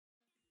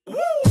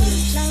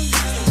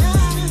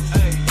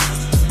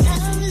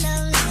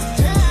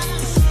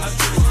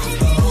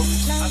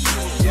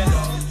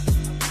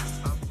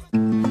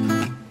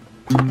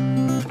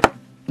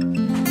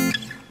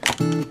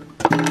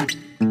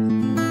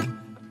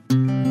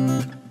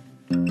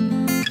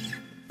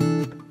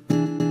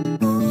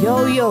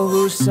Yo,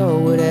 Russo,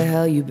 where the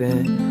hell you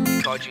been?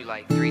 We called you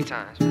like 3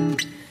 times, man.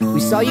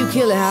 We saw you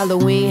kill at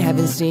Halloween,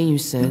 haven't seen you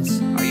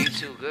since. Are you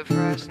too good for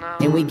us now?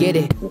 And we get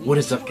it. What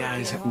is up,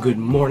 guys? Good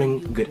morning,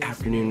 good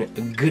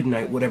afternoon, good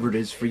night, whatever it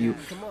is for you.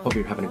 Hope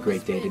you're having a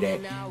great day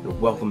today. And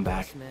welcome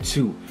back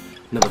to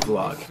another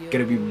vlog.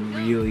 Gonna be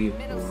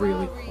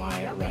really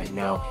quiet right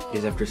now. It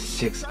is after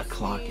 6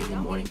 o'clock in the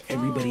morning.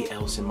 Everybody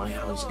else in my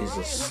house is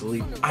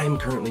asleep. I'm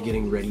currently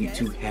getting ready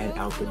to head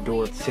out the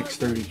door at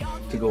 6:30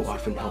 to go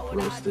off and help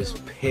roast this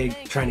pig.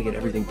 Trying to get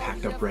everything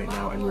packed up right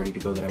now and ready to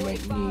go that I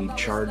might need.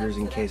 Chargers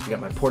in case. I got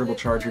my portable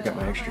charger, got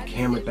my extra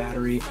camera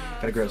battery.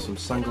 Gotta grab some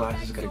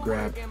sunglasses, gotta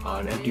grab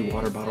an empty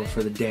water bottle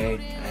for the day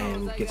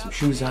and get some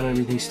shoes on and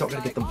everything. Still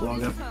gotta get the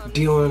vlog up.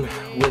 Dealing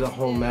with a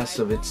whole mess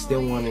of it,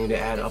 still wanting to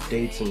add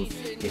updates and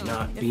it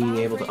not being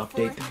able to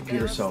update the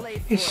computer, so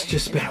it's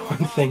just been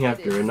one thing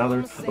after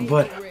another,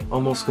 but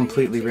almost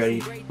completely ready,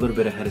 a little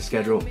bit ahead of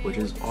schedule, which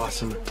is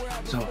awesome.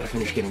 So I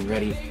finished getting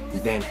ready,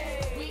 and then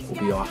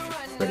we'll be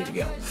off, ready to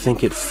go. I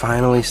think it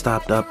finally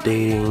stopped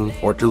updating,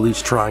 or at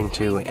least trying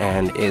to,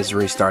 and is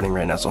restarting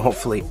right now, so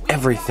hopefully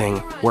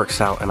everything works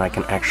out and I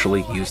can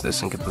actually use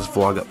this and get this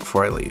vlog up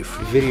before I leave.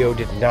 Video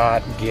did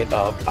not get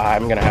up.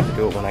 I'm gonna have to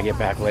do it when I get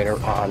back later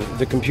on.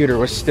 The computer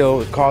was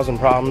still causing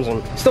problems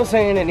and still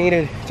saying it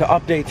needed to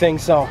update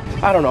things, so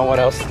I don't know what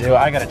else to do.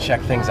 I gotta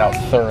check things out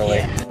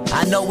thoroughly.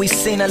 I know we've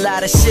seen a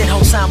lot of shit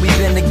whole time we've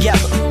been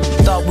together.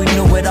 Thought we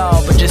knew it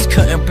all, but just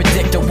couldn't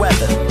predict the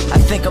weather. I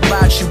think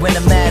about you when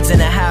the man's in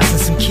the house and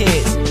some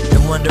kids,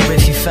 and wonder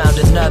if you found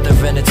another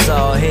and it's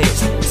all his.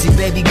 See,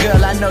 baby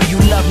girl, I know you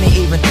love me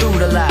even through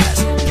the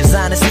lies, cause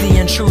honesty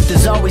and truth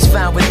is always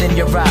found within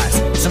your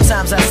eyes.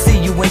 Sometimes I see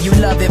you when you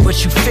love it,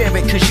 but you fear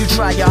it, cause you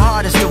try your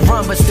hardest to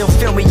run, but still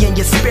feel me in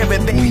your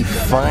spirit, baby. We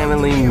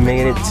finally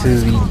made it to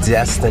the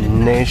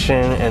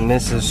destination, and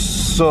this is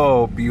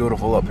so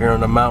beautiful up here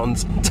in the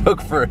mountains.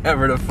 Took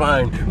forever to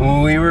find.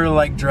 We were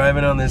like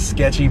driving on this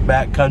sketchy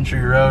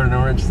backcountry road, and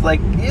we're just like,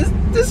 is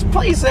this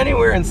place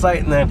anywhere in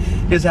sight? And then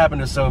just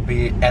happened to so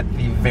be at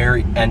the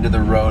very end of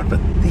the road.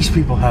 But these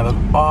people have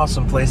an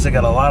awesome place. They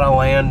got a lot of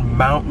land,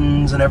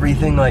 mountains and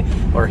everything, like,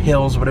 or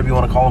hills, whatever you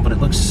want to call them, but it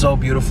looks so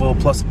beautiful,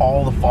 plus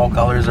all the fall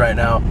colors right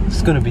now.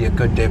 It's gonna be a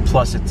good day,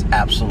 plus it's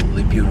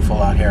absolutely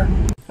beautiful out here.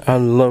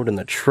 Unloading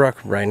the truck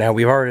right now.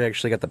 We've already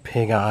actually got the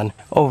pig on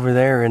over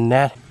there in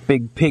that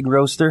big pig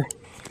roaster.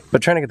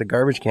 But trying to get the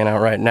garbage can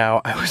out right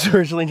now, I was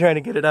originally trying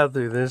to get it out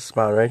through this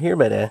spot right here,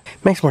 but it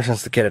makes more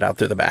sense to get it out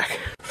through the back.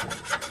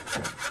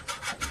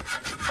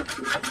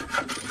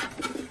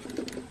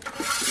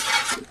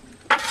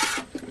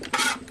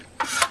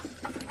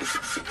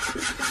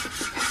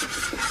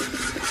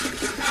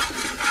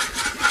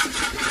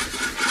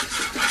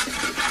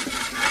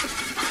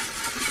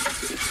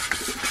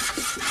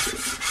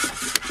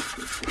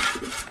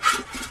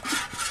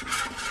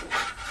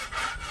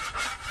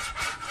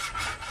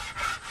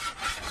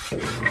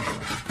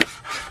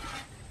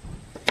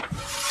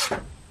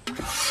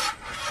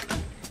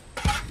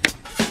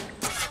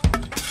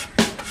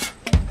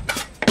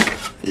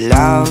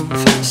 Love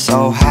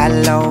so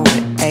hollow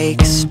it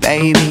aches,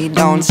 baby.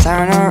 Don't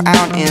turn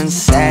around and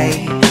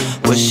say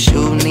what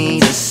you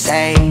need to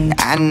say.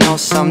 I know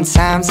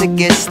sometimes it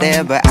gets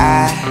there, but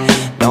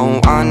I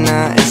don't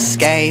wanna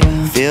escape.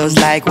 Feels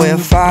like we're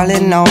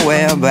falling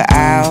nowhere, but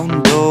I'll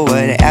do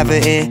whatever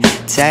it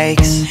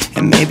takes,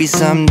 and maybe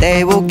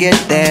someday we'll get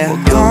there.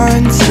 We're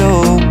gone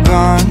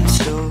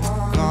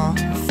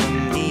for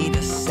me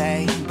to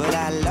say, but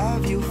I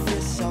love you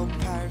feel so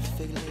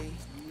perfectly.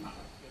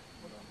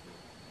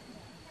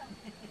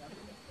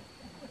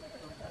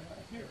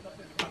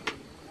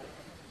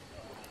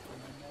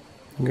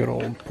 Good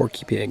old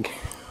Porky Pig.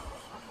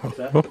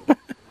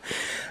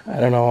 I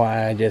don't know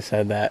why I just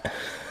said that.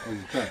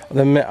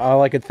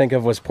 All I could think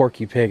of was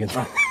Porky Pig.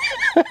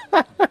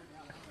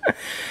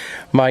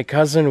 My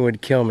cousin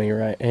would kill me,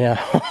 right?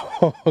 Yeah,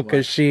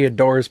 because she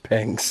adores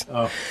pigs.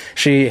 Oh.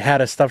 She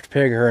had a stuffed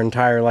pig her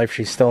entire life.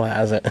 She still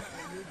has it.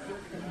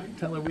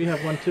 Tell her we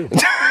have one too.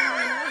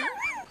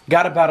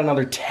 Got about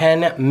another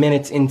 10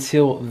 minutes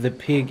until the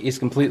pig is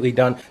completely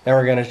done. Then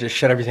we're gonna just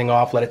shut everything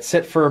off, let it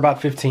sit for about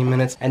 15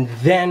 minutes, and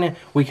then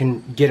we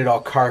can get it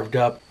all carved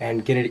up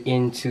and get it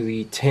into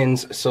the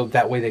tins so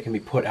that way they can be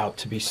put out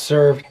to be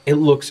served. It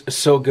looks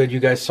so good, you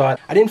guys saw it.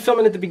 I didn't film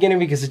it at the beginning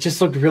because it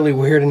just looked really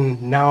weird,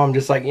 and now I'm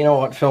just like, you know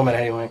what, film it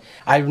anyway.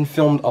 I haven't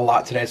filmed a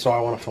lot today, so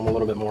I wanna film a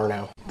little bit more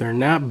now. They're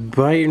not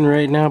biting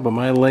right now, but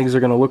my legs are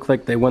gonna look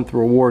like they went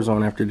through a war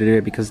zone after today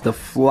because the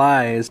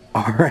flies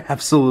are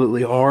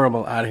absolutely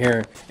horrible out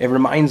here. It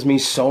reminds me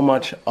so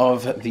much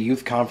of the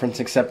youth conference,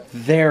 except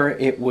there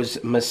it was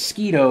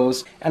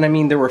mosquitoes, and I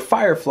mean there were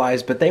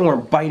fireflies, but they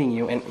weren't biting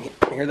you, and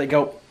here they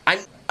go.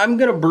 I'm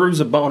gonna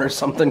bruise a bone or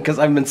something because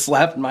I've been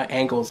slapping my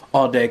ankles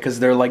all day because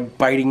they're like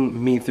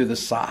biting me through the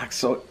socks.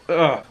 So,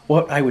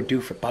 what I would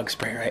do for bug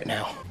spray right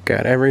now.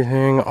 Got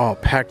everything all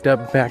packed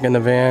up back in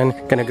the van.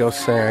 Gonna go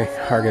say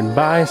our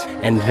goodbyes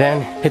and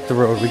then hit the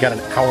road. We got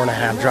an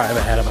hour-and-a-half drive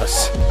ahead of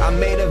us. I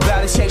made a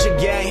vow to change the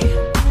game.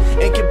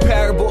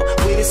 Incomparable,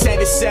 we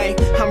the same.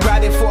 I'm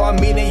riding for I'm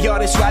meaning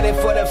artist writing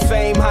for the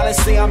fame.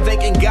 Honestly, I'm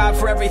thanking God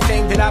for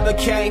everything that I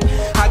became.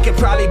 I could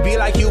probably be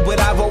like you, but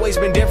I've always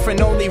been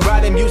different. Only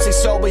writing music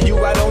sober, you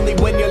write only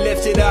when you're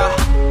lifted up.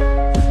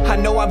 I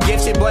know I'm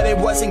gifted, but it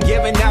wasn't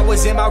given. That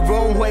was in my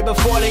room way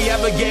before they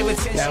ever gave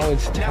attention. Now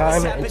it's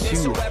time to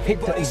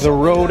hit the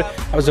road.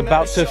 I was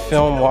about to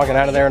film walking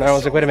out of there and I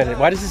was like, wait a minute,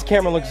 why does this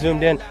camera look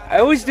zoomed in? I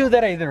always do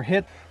that. I either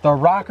hit the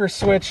rocker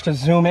switch to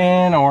zoom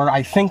in, or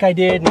I think I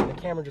did and the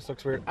camera just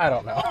looks weird. I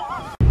don't know.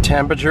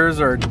 Temperatures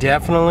are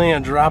definitely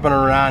dropping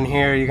around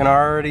here. You can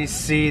already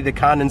see the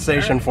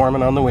condensation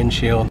forming on the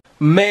windshield.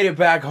 Made it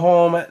back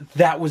home.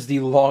 That was the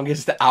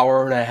longest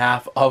hour and a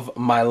half of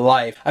my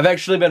life. I've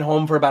actually been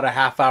home for about a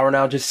half hour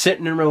now, just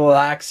sitting and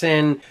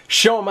relaxing,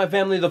 showing my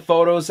family the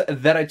photos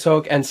that I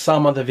took and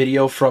some of the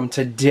video from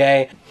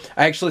today.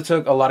 I actually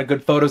took a lot of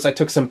good photos. I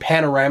took some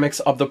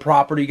panoramics of the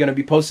property. Gonna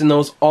be posting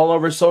those all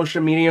over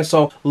social media,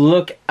 so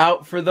look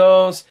out for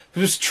those. I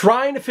was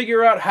trying to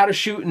figure out how to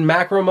shoot in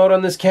macro mode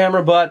on this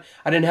camera, but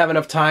I didn't have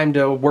enough time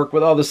to work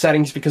with all the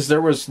settings because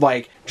there was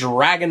like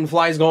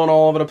dragonflies going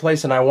all over the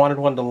place and I wanted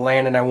one to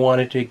land and I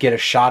wanted to get a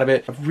shot of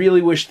it. I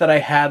really wish that I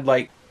had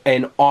like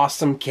an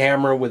awesome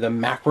camera with a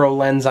macro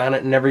lens on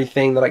it and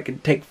everything that I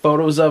could take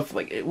photos of.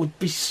 Like, it would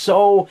be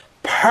so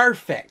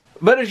perfect.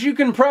 But as you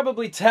can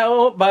probably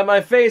tell by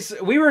my face,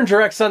 we were in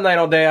direct sunlight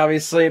all day,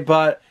 obviously,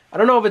 but I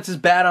don't know if it's as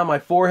bad on my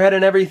forehead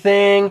and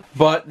everything,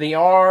 but the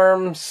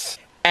arms,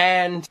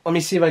 and let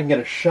me see if I can get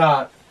a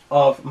shot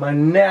of my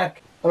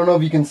neck. I don't know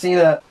if you can see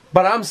that,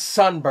 but I'm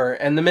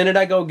sunburnt, and the minute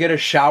I go get a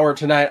shower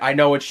tonight, I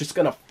know it's just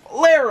gonna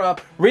flare up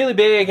really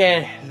big,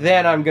 and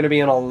then I'm gonna be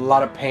in a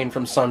lot of pain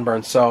from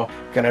sunburn, so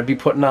gonna be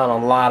putting on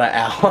a lot of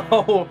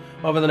aloe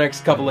over the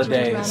next couple of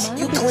days.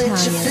 You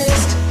clench your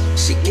fist,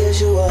 she gives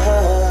you a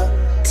hug.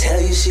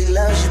 Tell you she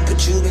loves you,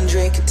 but you've been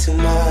drinking too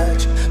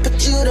much.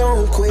 But you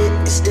don't quit,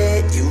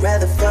 instead you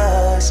rather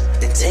fuss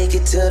than take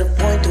it to the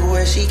point to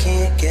where she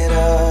can't get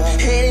up.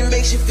 And it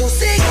makes you feel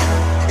sick,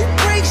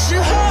 it breaks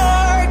your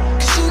heart,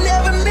 'cause you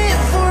never meant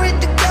for it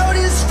to go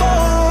this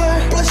far.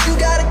 Plus you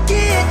got a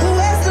kid who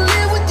has to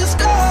live with your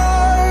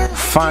scars.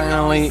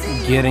 Finally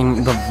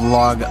getting the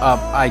vlog up.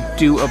 I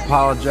do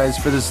apologize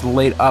for this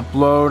late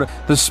upload.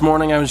 This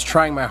morning I was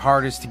trying my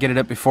hardest to get it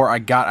up before I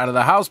got out of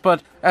the house,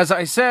 but as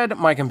I said,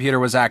 my computer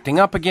was acting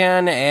up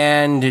again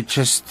and it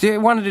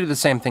wanted to do the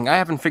same thing. I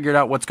haven't figured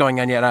out what's going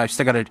on yet. I've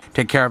still got to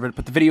take care of it,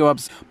 but the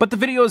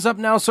video is up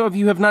now, so if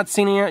you have not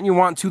seen it yet and you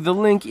want to, the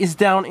link is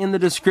down in the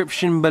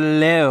description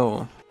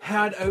below.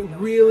 Had a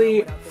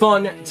really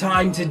fun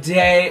time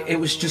today. It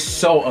was just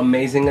so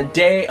amazing. A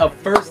day of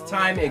first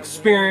time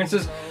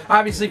experiences.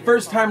 Obviously,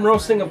 first time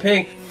roasting a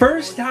pig.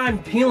 First time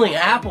peeling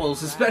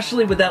apples,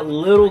 especially with that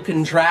little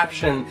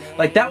contraption.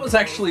 Like, that was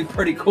actually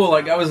pretty cool.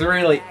 Like, I was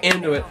really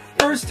into it.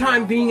 First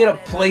time being in a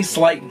place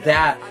like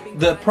that.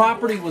 The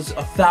property was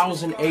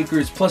 1,000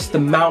 acres, plus the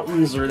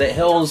mountains or the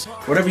hills,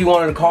 whatever you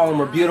wanted to call them,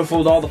 were beautiful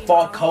with all the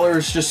fall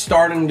colors just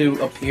starting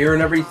to appear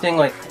and everything.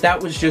 Like,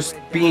 that was just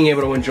being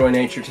able to enjoy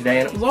nature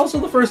today. And it was also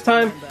the first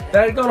time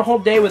that I'd gone a whole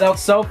day without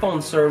cell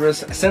phone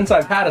service since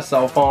I've had a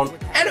cell phone.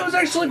 And it was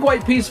actually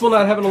quite peaceful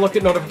not having to look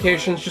at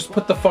notifications, just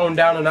put the phone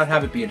down and not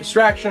have it be a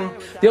distraction.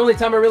 The only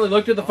time I really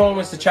looked at the phone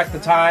was to check the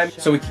time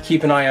so we could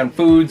keep an eye on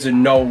foods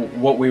and know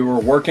what we were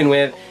working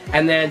with,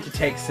 and then to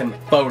take some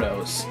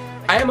photos.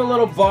 I am a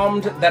little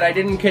bummed that I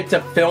didn't get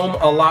to film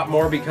a lot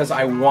more because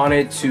I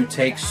wanted to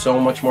take so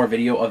much more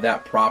video of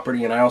that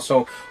property, and I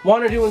also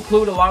wanted to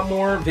include a lot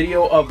more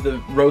video of the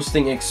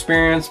roasting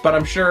experience, but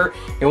I'm sure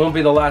it won't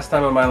be the last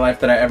time in my life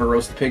that I ever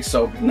roast a pig,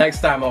 so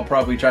next time I'll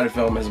probably try to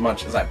film as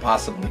much as I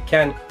possibly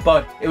can.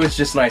 But it was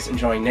just nice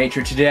enjoying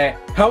nature today.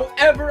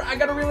 However, I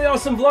got a really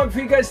awesome vlog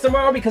for you guys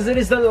tomorrow because it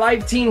is the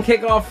live teen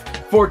kickoff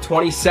for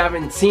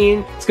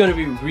 2017. It's going to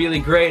be really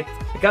great.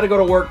 I gotta go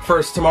to work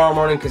first tomorrow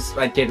morning because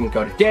I didn't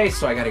go today,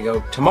 so I gotta go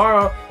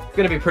tomorrow. It's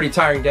gonna be a pretty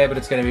tiring day, but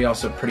it's gonna be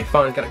also pretty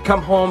fun. Gotta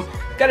come home,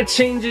 gotta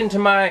change into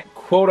my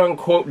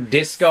quote-unquote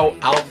disco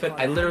outfit.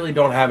 I literally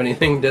don't have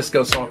anything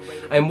disco, so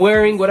I'm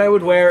wearing what I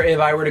would wear if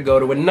I were to go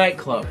to a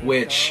nightclub,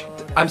 which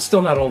I'm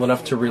still not old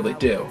enough to really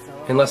do.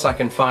 Unless I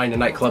can find a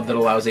nightclub that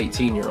allows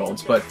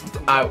 18-year-olds, but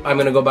I'm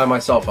gonna go by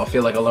myself. I'll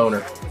feel like a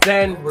loner.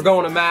 Then we're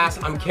going to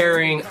mass. I'm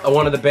carrying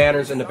one of the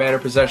banners in the banner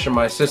procession.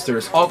 My sister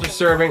is altar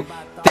serving.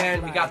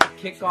 Then we got to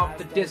kick off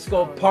the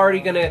disco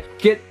party, gonna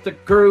get the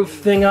groove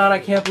thing on. I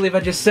can't believe I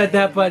just said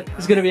that, but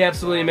it's gonna be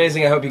absolutely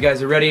amazing. I hope you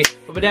guys are ready.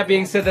 But with that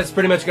being said, that's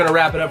pretty much gonna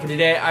wrap it up for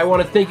today. I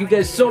want to thank you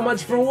guys so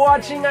much for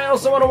watching. I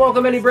also want to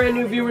welcome any brand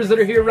new viewers that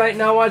are here right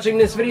now watching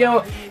this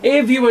video.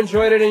 If you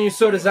enjoyed it and you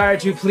so desire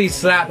to, please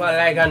slap a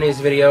like on this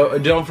video.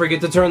 Don't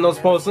forget to turn those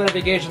post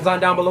notifications on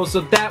down below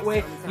so that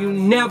way you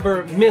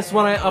never miss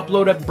when I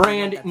upload a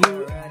brand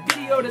new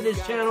video to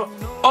this channel.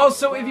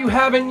 Also, if you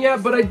haven't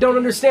yet, but I don't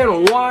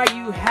understand why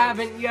you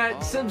haven't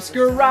yet,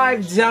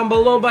 subscribe down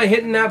below by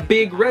hitting that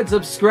big red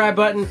subscribe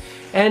button,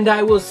 and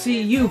I will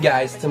see you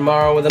guys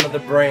tomorrow with another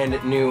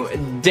brand new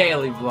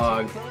daily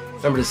vlog.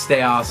 Remember to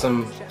stay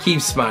awesome,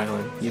 keep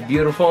smiling, you're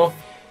beautiful,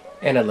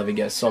 and I love you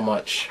guys so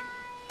much.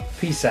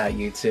 Peace out,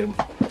 YouTube.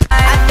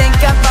 I think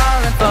I'm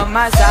falling falling for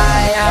my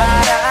side,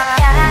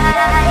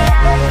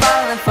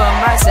 falling for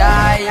my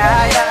side,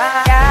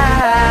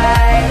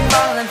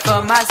 falling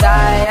for my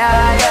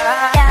side,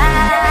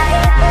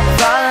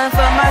 falling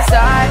for my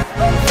side,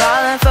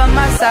 falling for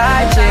my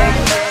side chick.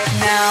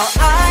 Now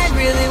I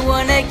really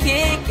wanna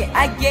kick it,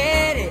 I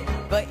get it.